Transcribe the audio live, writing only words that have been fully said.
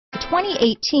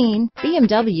2018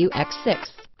 BMW X6.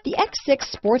 The X6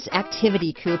 Sports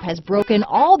Activity Coupe has broken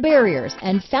all barriers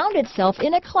and found itself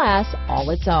in a class all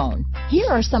its own. Here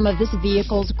are some of this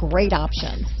vehicle's great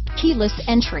options: keyless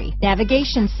entry,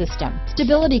 navigation system,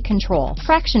 stability control,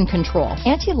 traction control,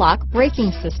 anti-lock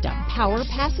braking system, power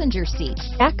passenger seat,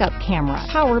 backup camera,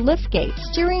 power liftgate,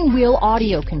 steering wheel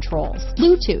audio controls,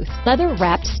 Bluetooth,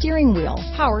 leather-wrapped steering wheel,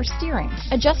 power steering,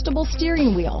 adjustable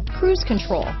steering wheel, cruise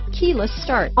control, keyless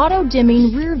start,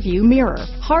 auto-dimming rear view mirror,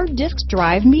 hard disk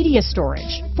drive media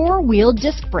storage, four-wheel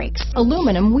disc brakes,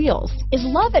 aluminum wheels. Is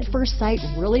love at first sight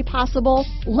really possible?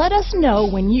 Let us know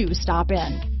when you stop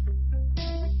in.